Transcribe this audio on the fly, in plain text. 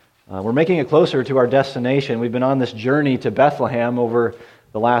We're making it closer to our destination. We've been on this journey to Bethlehem over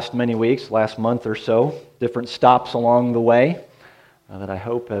the last many weeks, last month or so, different stops along the way that I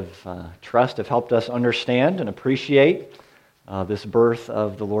hope have helped us understand and appreciate this birth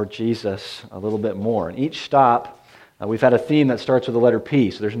of the Lord Jesus a little bit more. And each stop, we've had a theme that starts with the letter P,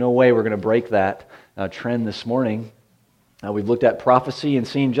 so there's no way we're going to break that trend this morning. We've looked at prophecy and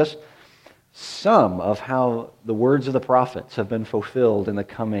seen just some of how the words of the prophets have been fulfilled in the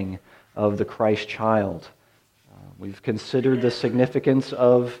coming of the Christ child. We've considered the significance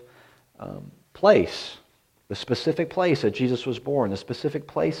of place, the specific place that Jesus was born, the specific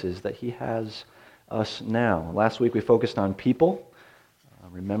places that he has us now. Last week we focused on people,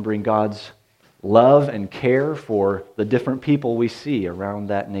 remembering God's love and care for the different people we see around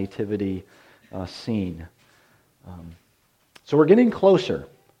that nativity scene. So we're getting closer.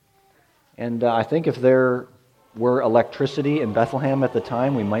 And I think if there were electricity in Bethlehem at the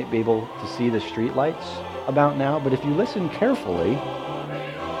time, we might be able to see the streetlights about now. But if you listen carefully,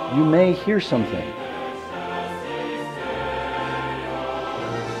 you may hear something.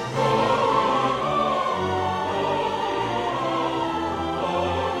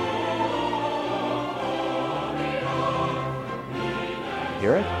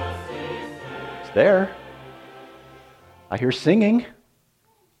 Hear it? It's there. I hear singing.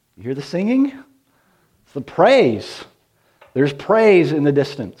 You hear the singing? It's the praise. There's praise in the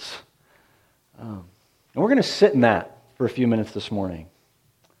distance. And we're going to sit in that for a few minutes this morning.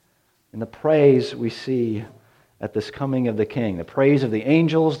 In the praise we see at this coming of the King, the praise of the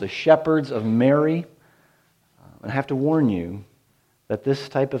angels, the shepherds of Mary. And I have to warn you that this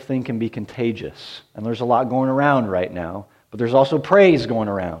type of thing can be contagious. And there's a lot going around right now, but there's also praise going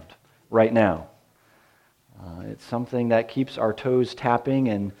around right now. It's something that keeps our toes tapping,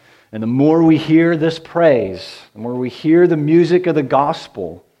 and the more we hear this praise, the more we hear the music of the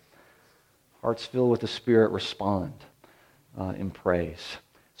gospel, hearts filled with the Spirit respond in praise.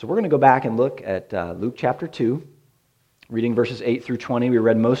 So we're going to go back and look at Luke chapter 2, reading verses 8 through 20. We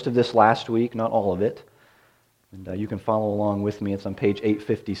read most of this last week, not all of it. And you can follow along with me. It's on page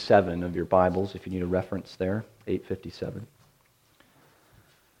 857 of your Bibles if you need a reference there, 857.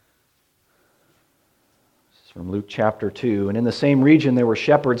 From Luke chapter 2. And in the same region there were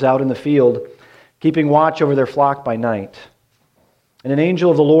shepherds out in the field, keeping watch over their flock by night. And an angel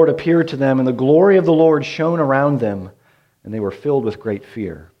of the Lord appeared to them, and the glory of the Lord shone around them, and they were filled with great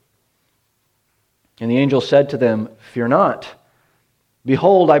fear. And the angel said to them, "Fear not.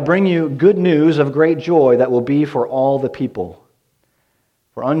 Behold, I bring you good news of great joy that will be for all the people.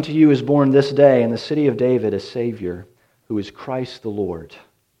 For unto you is born this day in the city of David a Savior, who is Christ the Lord.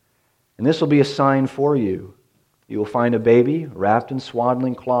 And this will be a sign for you. You will find a baby wrapped in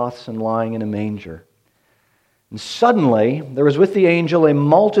swaddling cloths and lying in a manger." And suddenly there was with the angel a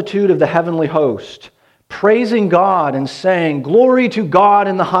multitude of the heavenly host, praising God and saying, "Glory to God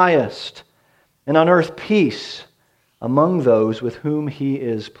in the highest, and on earth peace among those with whom he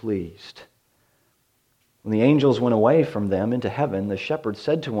is pleased." When the angels went away from them into heaven, the shepherds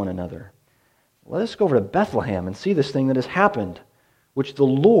said to one another, "Let us go over to Bethlehem and see this thing that has happened, which the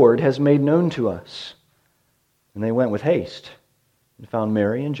Lord has made known to us." And they went with haste and found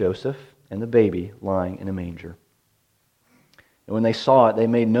Mary and Joseph and the baby lying in a manger. And when they saw it, they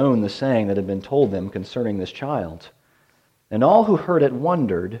made known the saying that had been told them concerning this child. And all who heard it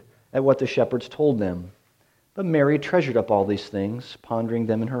wondered at what the shepherds told them. But Mary treasured up all these things, pondering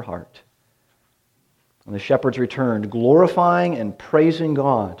them in her heart. And the shepherds returned, glorifying and praising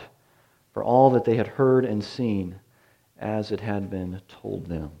God for all that they had heard and seen, as it had been told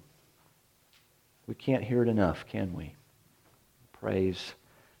them. We can't hear it enough, can we? Praise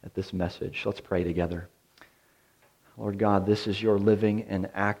at this message. Let's pray together. Lord God, this is your living and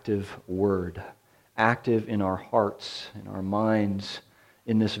active word, active in our hearts, in our minds,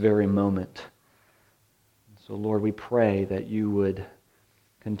 in this very moment. So, Lord, we pray that you would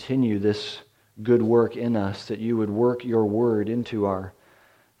continue this good work in us, that you would work your word into our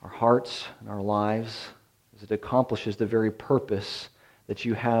hearts and our lives, as it accomplishes the very purpose that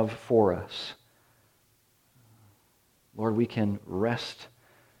you have for us. Lord, we can rest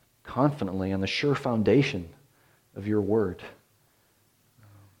confidently on the sure foundation of your word.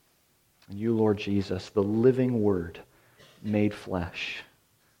 And you, Lord Jesus, the living word made flesh.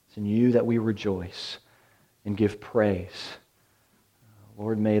 It's in you that we rejoice and give praise.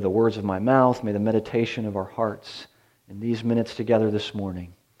 Lord, may the words of my mouth, may the meditation of our hearts in these minutes together this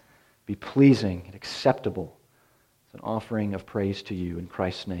morning be pleasing and acceptable. It's an offering of praise to you in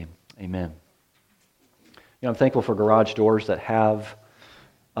Christ's name. Amen. I'm thankful for garage doors that have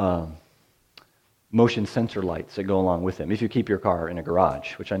motion sensor lights that go along with them, if you keep your car in a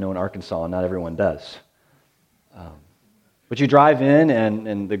garage, which I know in Arkansas not everyone does. But you drive in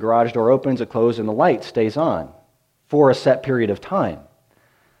and the garage door opens, it closes, and the light stays on for a set period of time.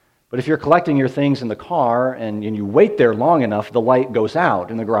 But if you're collecting your things in the car and you wait there long enough, the light goes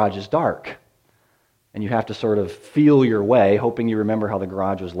out and the garage is dark. And you have to sort of feel your way, hoping you remember how the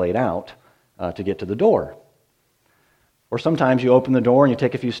garage was laid out to get to the door. Or sometimes you open the door and you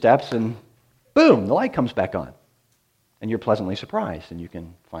take a few steps and boom, the light comes back on. And you're pleasantly surprised and you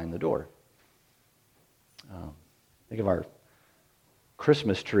can find the door. Think of our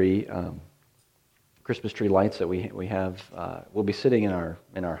Christmas tree lights that we have. Will be sitting in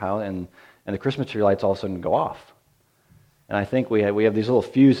our house, and the Christmas tree lights all of a sudden go off. And I think we have these little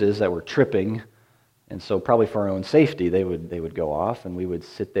fuses that were tripping, and so probably for our own safety, they would go off, and we would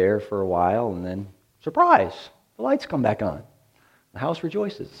sit there for a while, and then surprise, the lights come back on. The house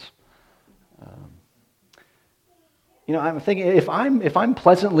rejoices. I'm thinking if I'm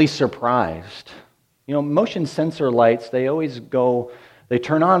pleasantly surprised, motion sensor lights, they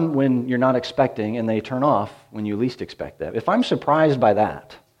turn on when you're not expecting, and they turn off when you least expect that. If I'm surprised by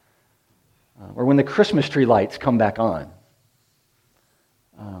that, or when the Christmas tree lights come back on,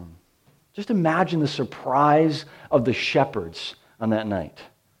 just imagine the surprise of the shepherds on that night.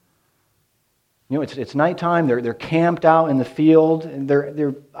 It's nighttime. They're camped out in the field, and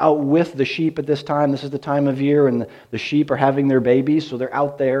they're out with the sheep at this time. This is the time of year, and the sheep are having their babies, so they're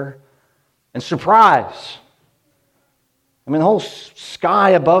out there. And surprise! The whole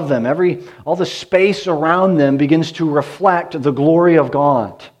sky above them, all the space around them begins to reflect the glory of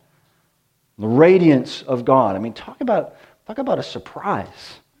God, the radiance of God. Talk about a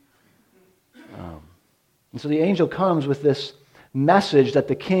surprise. And so the angel comes with this message that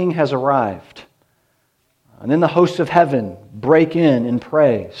the king has arrived. And then the hosts of heaven break in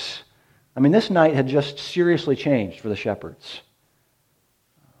praise. This night had just seriously changed for the shepherds.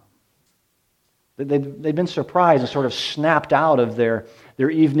 They'd been surprised and sort of snapped out of their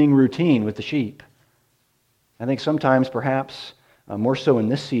evening routine with the sheep. I think sometimes, perhaps, more so in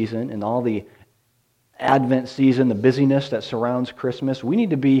this season, in all the Advent season, the busyness that surrounds Christmas, we need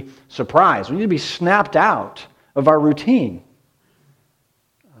to be surprised. We need to be snapped out of our routine.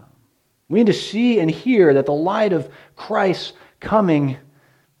 We need to see and hear that the light of Christ's coming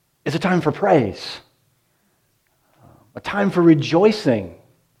is a time for praise, a time for rejoicing.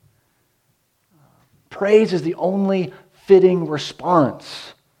 Praise is the only fitting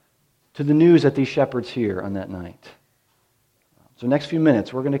response to the news that these shepherds hear on that night. So next few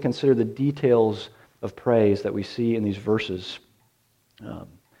minutes, we're going to consider the details of praise that we see in these verses.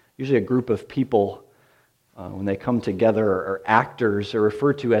 Usually a group of people, when they come together, or actors, are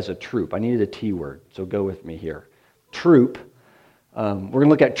referred to as a troupe. I needed a T word, so go with me here. Troupe. We're going to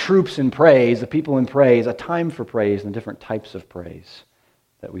look at troops in praise, the people in praise, a time for praise, and the different types of praise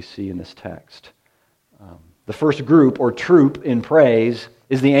that we see in this text. The first group, or troop, in praise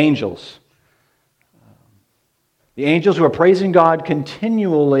is the angels. The angels who are praising God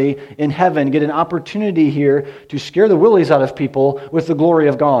continually in heaven get an opportunity here to scare the willies out of people with the glory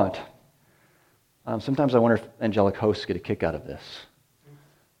of God. Sometimes I wonder if angelic hosts get a kick out of this.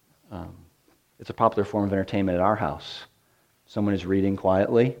 It's a popular form of entertainment at our house. Someone is reading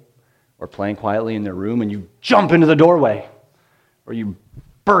quietly or playing quietly in their room, and you jump into the doorway, or you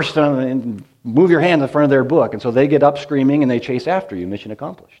burst on and move your hand in front of their book, and so they get up screaming and they chase after you. Mission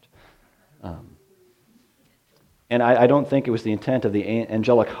accomplished. And I don't think it was the intent of the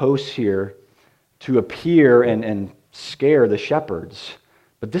angelic hosts here to appear and scare the shepherds,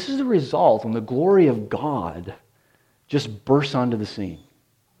 but this is the result when the glory of God just bursts onto the scene.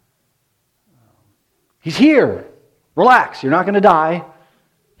 He's here. Relax, you're not going to die.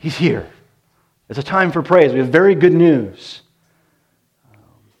 He's here. It's a time for praise. We have very good news.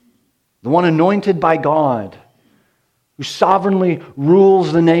 The one anointed by God, who sovereignly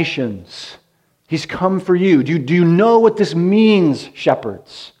rules the nations. He's come for you. Do you know what this means,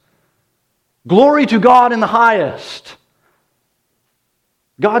 shepherds? Glory to God in the highest.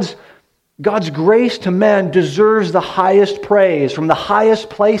 God's grace to men deserves the highest praise from the highest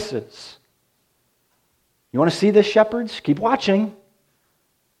places. You want to see this, shepherds? Keep watching.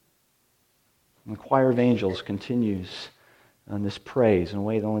 And the choir of angels continues on this praise in a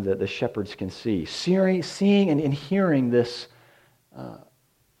way that only the shepherds can see. Seeing and hearing this,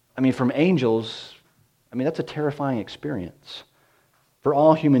 from angels, that's a terrifying experience for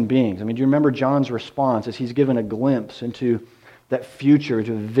all human beings. Do you remember John's response as he's given a glimpse into that future,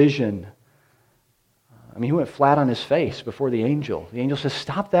 to a vision? He went flat on his face before the angel. The angel says,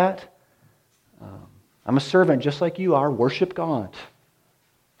 "Stop that. I'm a servant just like you are. Worship God."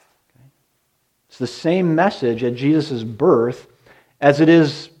 Okay? It's the same message at Jesus' birth as it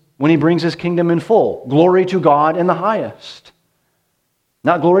is when he brings his kingdom in full. Glory to God in the highest.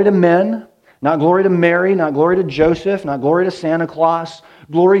 Not glory to men, not glory to Mary, not glory to Joseph, not glory to Santa Claus.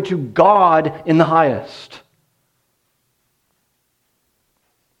 Glory to God in the highest.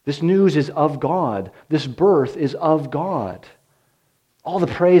 This news is of God. This birth is of God. All the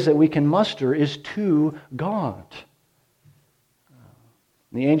praise that we can muster is to God.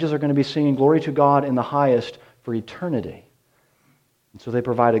 The angels are going to be singing glory to God in the highest for eternity. And so they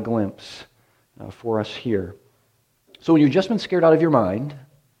provide a glimpse for us here. So when you've just been scared out of your mind,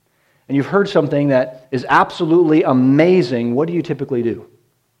 and you've heard something that is absolutely amazing, what do you typically do?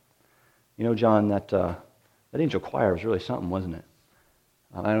 You know, John, that angel choir was really something, wasn't it?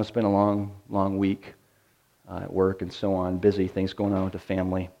 I know it's been a long week at work and so on, busy things going on with the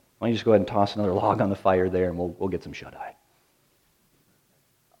family. Why don't you just go ahead and toss another log on the fire there and we'll get some shut-eye.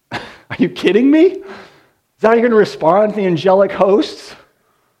 Are you kidding me? Is that how you're going to respond to the angelic hosts?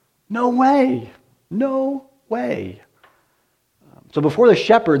 No way. No way. So before the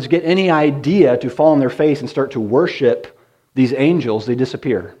shepherds get any idea to fall on their face and start to worship these angels, they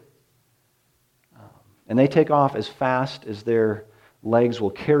disappear. And they take off as fast as their legs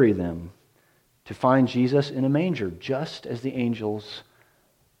will carry them to find Jesus in a manger, just as the angels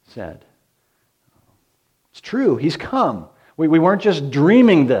said. It's true, he's come. We weren't just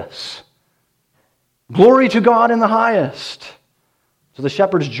dreaming this. Glory to God in the highest. So the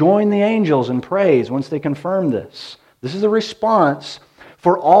shepherds join the angels in praise once they confirm this. This is a response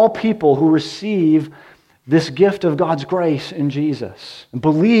for all people who receive this gift of God's grace in Jesus and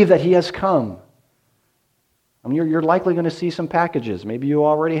believe that he has come. I mean, you're likely going to see some packages. Maybe you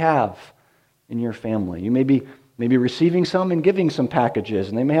already have in your family. You may be receiving some and giving some packages,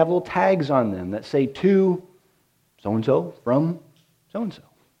 and they may have little tags on them that say to so-and-so from so-and-so.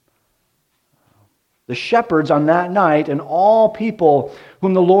 The shepherds on that night and all people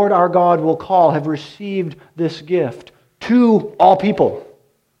whom the Lord our God will call have received this gift to all people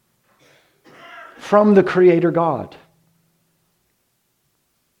from the Creator God.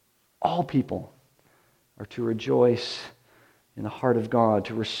 All people are to rejoice in the heart of God,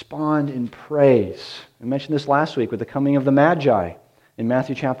 to respond in praise. I mentioned this last week with the coming of the Magi in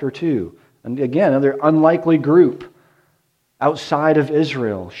Matthew chapter 2. And again, another unlikely group outside of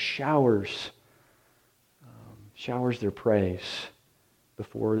Israel showers their praise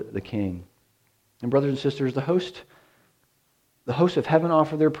before the King. And brothers and sisters, the hosts of heaven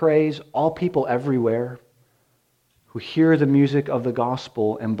offer their praise, all people everywhere who hear the music of the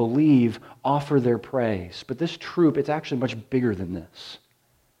gospel and believe offer their praise. But this troop, it's actually much bigger than this.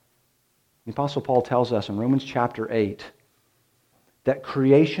 The Apostle Paul tells us in Romans chapter 8 that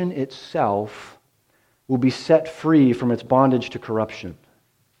creation itself will be set free from its bondage to corruption.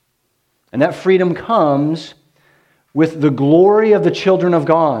 And that freedom comes with the glory of the children of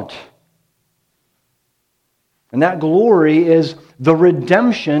God. And that glory is the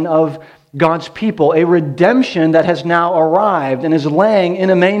redemption of God's people, a redemption that has now arrived and is laying in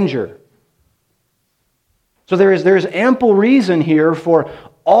a manger. So there is ample reason here for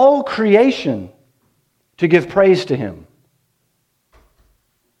all creation to give praise to him.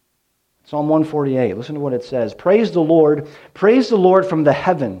 Psalm 148, listen to what it says. Praise the Lord from the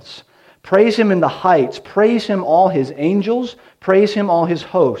heavens. Praise him in the heights. Praise him all his angels. Praise him all his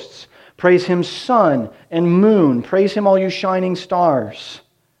hosts. Praise him sun and moon. Praise him all you shining stars.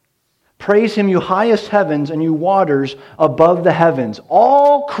 Praise him, you highest heavens and you waters above the heavens.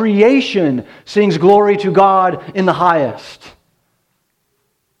 All creation sings glory to God in the highest.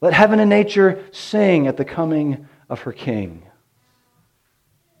 Let heaven and nature sing at the coming of her King.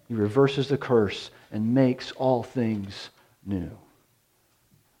 He reverses the curse and makes all things new.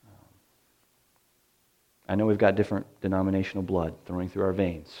 I know we've got different denominational blood throwing through our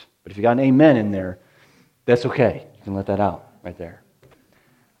veins, but if you got an amen in there, that's okay. You can let that out right there.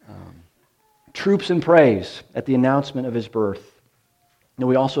 Troops in praise at the announcement of his birth. And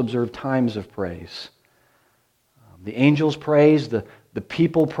we also observe times of praise. The angels praise, the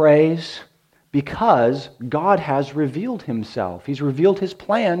people praise, because God has revealed himself. He's revealed his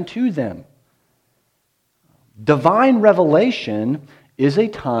plan to them. Divine revelation is a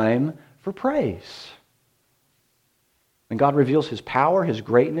time for praise. When God reveals his power, his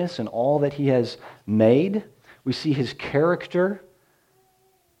greatness, and all that he has made, we see his character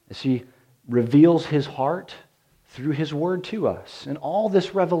as he reveals his heart through his word to us. And all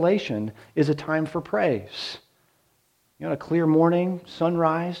this revelation is a time for praise. You know, a clear morning,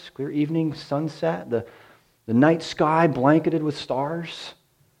 sunrise, clear evening, sunset, the night sky blanketed with stars,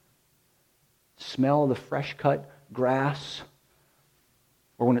 smell of the fresh cut grass,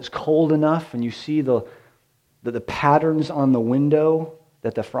 Or when it's cold enough and you see the patterns on the window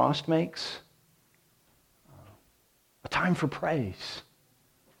that the frost makes? A time for praise.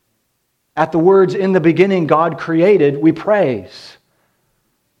 At the words, "In the beginning God created," we praise.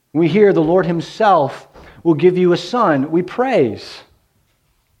 We hear the Lord Himself will give you a son, we praise.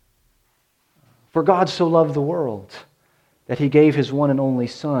 For God so loved the world that He gave His one and only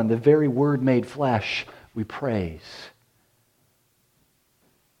Son, the very Word made flesh, we praise.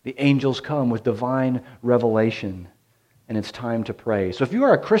 The angels come with divine revelation, and it's time to praise. So if you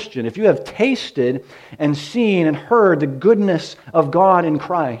are a Christian, if you have tasted and seen and heard the goodness of God in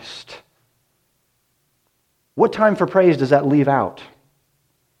Christ, what time for praise does that leave out?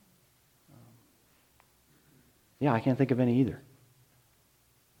 Yeah, I can't think of any either.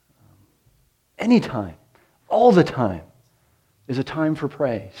 Anytime, all the time, is a time for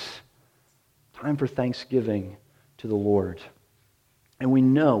praise, time for thanksgiving to the Lord. And we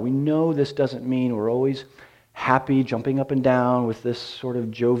know this doesn't mean we're always happy, jumping up and down with this sort of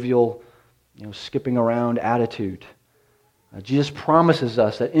jovial, skipping around attitude. Jesus promises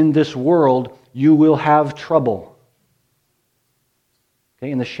us that in this world you will have trouble. Okay,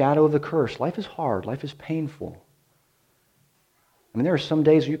 in the shadow of the curse, life is hard, life is painful. I mean, there are some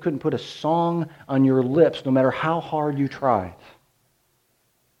days you couldn't put a song on your lips no matter how hard you tried.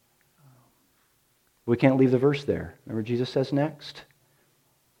 We can't leave the verse there. Remember Jesus says next?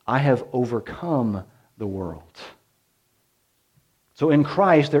 I have overcome the world. So in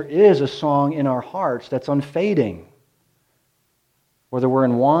Christ, there is a song in our hearts that's unfading. Whether we're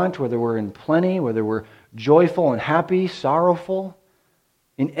in want, whether we're in plenty, whether we're joyful and happy, sorrowful,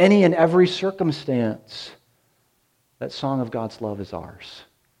 in any and every circumstance, that song of God's love is ours.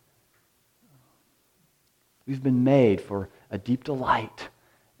 We've been made for a deep delight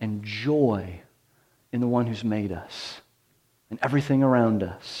and joy in the one who's made us and everything around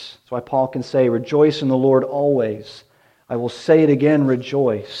us. That's why Paul can say, "Rejoice in the Lord always." I will say it again,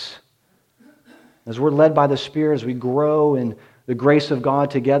 rejoice. As we're led by the Spirit, as we grow in the grace of God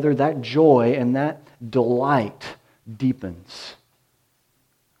together, that joy and that delight deepens.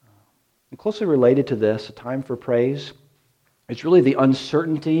 And closely related to this, a time for praise, it's really the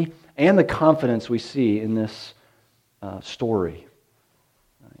uncertainty and the confidence we see in this story.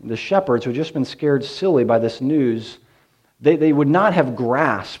 The shepherds who had just been scared silly by this news, they would not have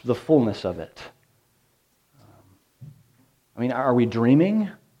grasped the fullness of it. I mean, are we dreaming?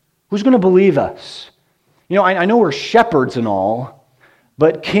 Who's going to believe us? I know we're shepherds and all,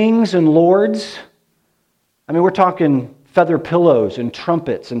 but kings and lords, I mean, we're talking feather pillows and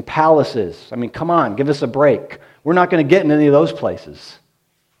trumpets and palaces. I mean, come on, give us a break. We're not going to get in any of those places.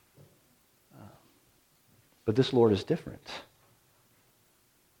 But this Lord is different.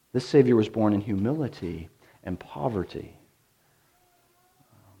 This Savior was born in humility and poverty.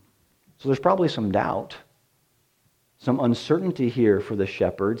 So there's probably some doubt, some uncertainty here for the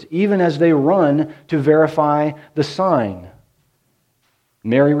shepherds, even as they run to verify the sign.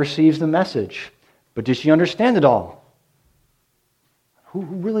 Mary receives the message, but does she understand it all? Who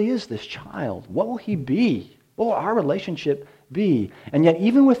really is this child? What will he be? What will our relationship be? And yet,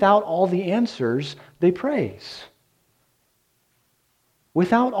 even without all the answers, they praise.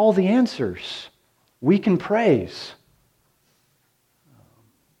 Without all the answers, we can praise.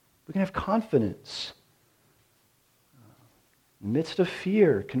 We can have confidence. In the midst of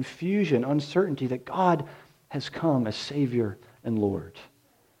fear, confusion, uncertainty, that God has come as Savior and Lord.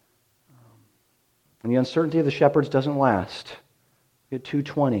 And the uncertainty of the shepherds doesn't last. At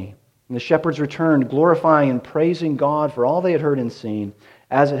 2:20, and the shepherds returned, glorifying and praising God for all they had heard and seen,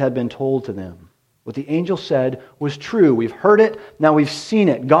 as it had been told to them. What the angel said was true. We've heard it, now we've seen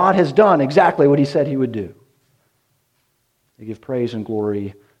it. God has done exactly what He said He would do. They give praise and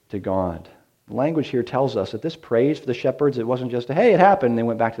glory to God. The language here tells us that this praise for the shepherds, it wasn't just hey, it happened, and they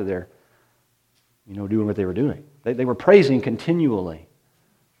went back to their, doing what they were doing. They were praising continually,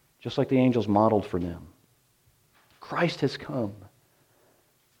 just like the angels modeled for them. Christ has come.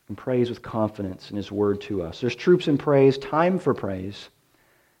 And praise with confidence in His word to us. There's troops in praise, time for praise.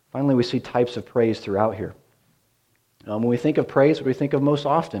 Finally, we see types of praise throughout here. When we think of praise, what do we think of most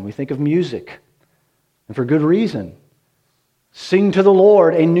often? We think of music, and for good reason. Sing to the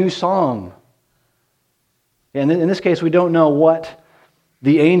Lord a new song. And in this case, we don't know what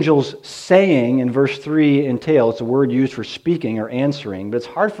the angels saying in verse 3 entail. It's a word used for speaking or answering, but it's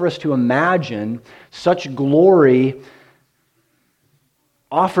hard for us to imagine such glory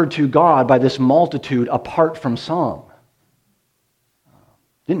offered to God by this multitude apart from song.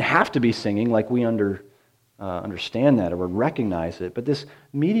 Didn't have to be singing like we understand that or would recognize it, but this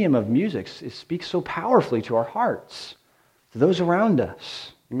medium of music speaks so powerfully to our hearts. to those around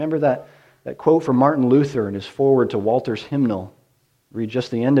us. Remember that quote from Martin Luther in his foreword to Walter's hymnal. Read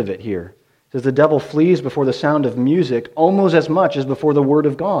just the end of it here. It says, "The devil flees before the sound of music almost as much as before the word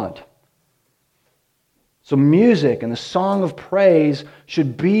of God." So music and the song of praise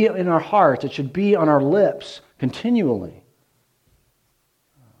should be in our hearts. It should be on our lips continually.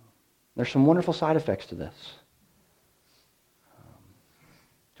 There's some wonderful side effects to this.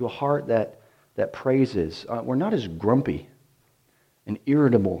 To a heart that praises, we're not as grumpy and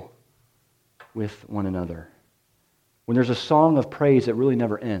irritable with one another when there's a song of praise that really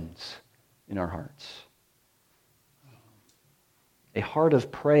never ends in our hearts. A heart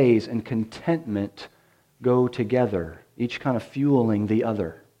of praise and contentment go together, each kind of fueling the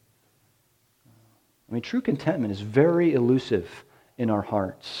other. I mean, true contentment is very elusive in our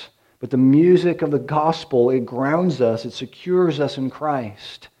hearts. But the music of the gospel, it grounds us, it secures us in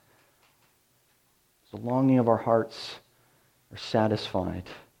Christ. The longing of our hearts are satisfied.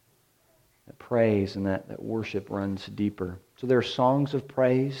 That praise and that worship runs deeper. So there are songs of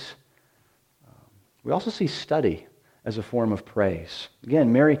praise. We also see study as a form of praise.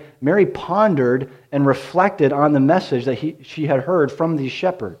 Again, Mary pondered and reflected on the message that she had heard from these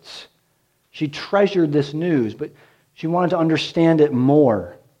shepherds. She treasured this news, but she wanted to understand it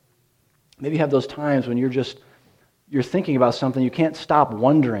more. Maybe you have those times when you're thinking about something, you can't stop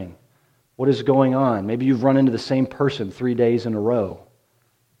wondering what is going on. Maybe you've run into the same person 3 days in a row.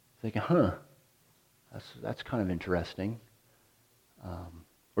 Thinking, that's kind of interesting.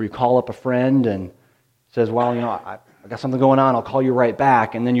 Or you call up a friend and says, well, I got something going on, I'll call you right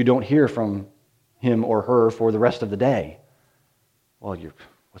back, and then you don't hear from him or her for the rest of the day. Well,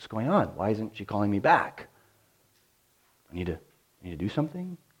 what's going on? Why isn't she calling me back? I need to do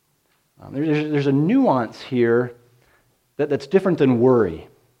something? There's a nuance here that's different than worry.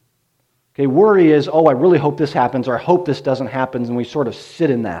 Okay, worry is, I really hope this happens, or I hope this doesn't happen, and we sort of sit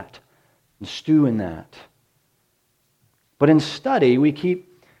in that and stew in that. But in study,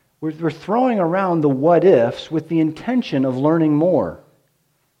 we're throwing around the what-ifs with the intention of learning more.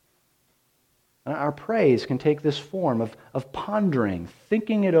 Our praise can take this form of pondering,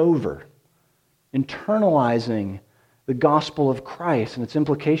 thinking it over, internalizing the gospel of Christ and its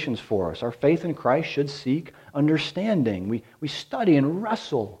implications for us. Our faith in Christ should seek understanding. We study and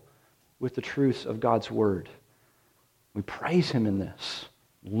wrestle with the truths of God's Word. We praise Him in this.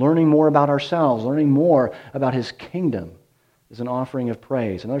 Learning more about ourselves, learning more about His kingdom is an offering of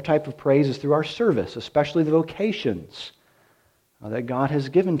praise. Another type of praise is through our service, especially the vocations that God has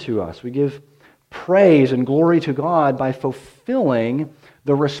given to us. We give praise and glory to God by fulfilling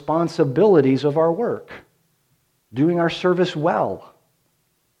the responsibilities of our work, doing our service well,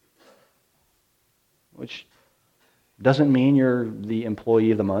 which doesn't mean you're the employee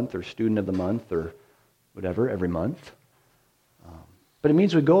of the month or student of the month or whatever every month. But it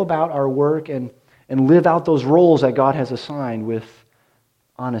means we go about our work and live out those roles that God has assigned with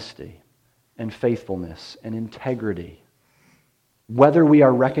honesty and faithfulness and integrity, whether we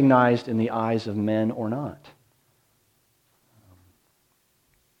are recognized in the eyes of men or not.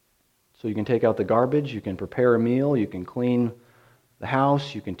 So you can take out the garbage, you can prepare a meal, you can clean the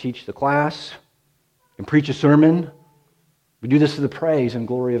house, you can teach the class, you can preach a sermon. We do this to the praise and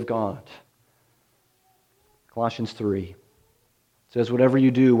glory of God. Colossians 3 says, whatever you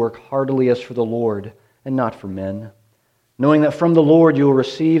do, work heartily as for the Lord and not for men, knowing that from the Lord you will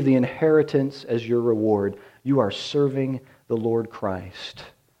receive the inheritance as your reward. You are serving the Lord Christ.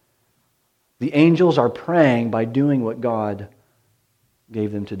 The angels are praying by doing what God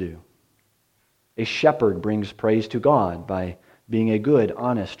gave them to do. A shepherd brings praise to God by being a good,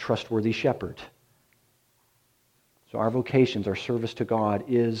 honest, trustworthy shepherd. So our vocations, our service to God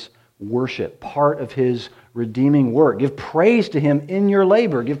is worship, part of His redeeming work. Give praise to Him in your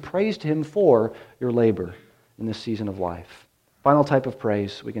labor. Give praise to Him for your labor in this season of life. Final type of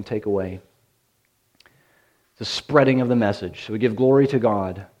praise we can take away. The spreading of the message. So we give glory to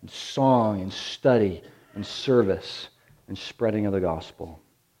God in song and study and service and spreading of the gospel.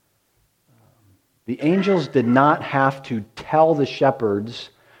 The angels did not have to tell the shepherds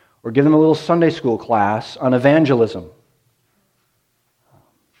or give them a little Sunday school class on evangelism.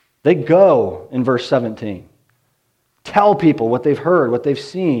 They go in verse 17. Tell people what they've heard, what they've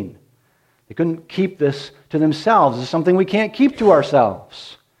seen. They couldn't keep this to themselves. It's something we can't keep to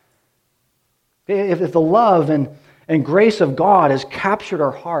ourselves. If the love and grace of God has captured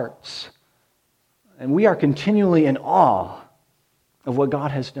our hearts, and we are continually in awe of what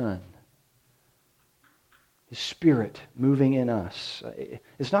God has done, His Spirit moving in us,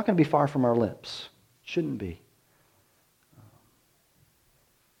 it's not going to be far from our lips. It shouldn't be.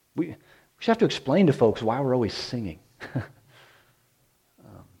 We should have to explain to folks why we're always singing.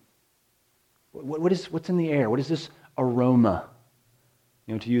 What's in the air? What is this aroma?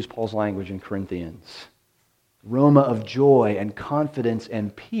 To use Paul's language in Corinthians. Aroma of joy and confidence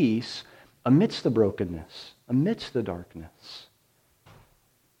and peace amidst the brokenness, amidst the darkness.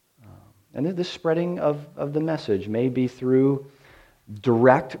 And this spreading of the message may be through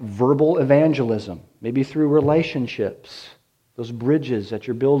direct verbal evangelism, maybe through relationships, those bridges that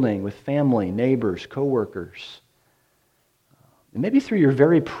you're building with family, neighbors, coworkers. And maybe through your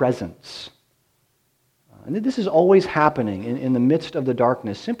very presence. And this is always happening in the midst of the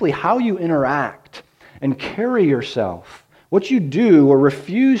darkness. Simply how you interact and carry yourself, what you do or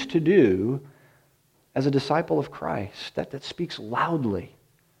refuse to do as a disciple of Christ, that speaks loudly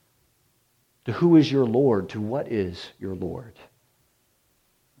to who is your Lord, to what is your Lord.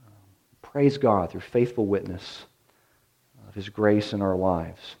 Praise God through faithful witness of His grace in our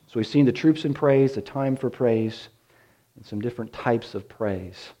lives. So we've seen the troops in praise, the time for praise, and some different types of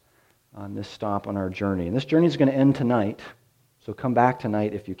praise on this stop on our journey. And this journey is going to end tonight, so come back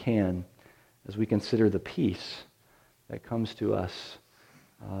tonight if you can, as we consider the peace that comes to us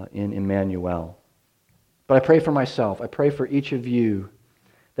in Emmanuel. But I pray for myself, I pray for each of you,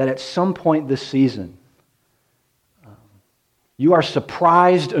 that at some point this season, you are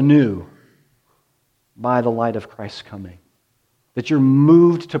surprised anew by the light of Christ's coming. That you're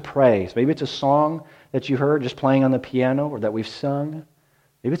moved to praise. Maybe it's a song that you heard just playing on the piano or that we've sung.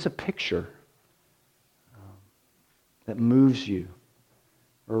 Maybe it's a picture that moves you.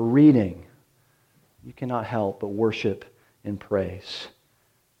 Or a reading. You cannot help but worship and praise.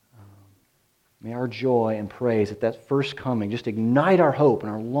 May our joy and praise at that first coming just ignite our hope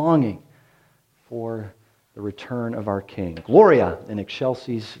and our longing for the return of our King. Gloria in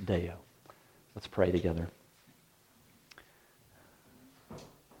excelsis Deo. Let's pray together.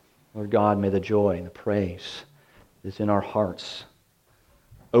 Lord God, may the joy and the praise that's in our hearts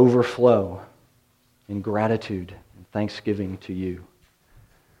overflow in gratitude and thanksgiving to you.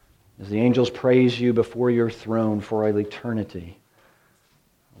 As the angels praise you before your throne for all eternity,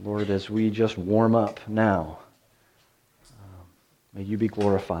 Lord, as we just warm up now, may you be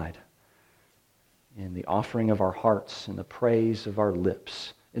glorified in the offering of our hearts, in the praise of our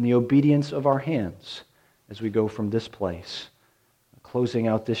lips, in the obedience of our hands as we go from this place, closing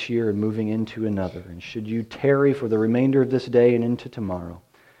out this year and moving into another. And should you tarry for the remainder of this day and into tomorrow,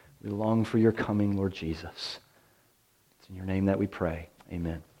 we long for your coming, Lord Jesus. It's in your name that we pray.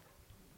 Amen.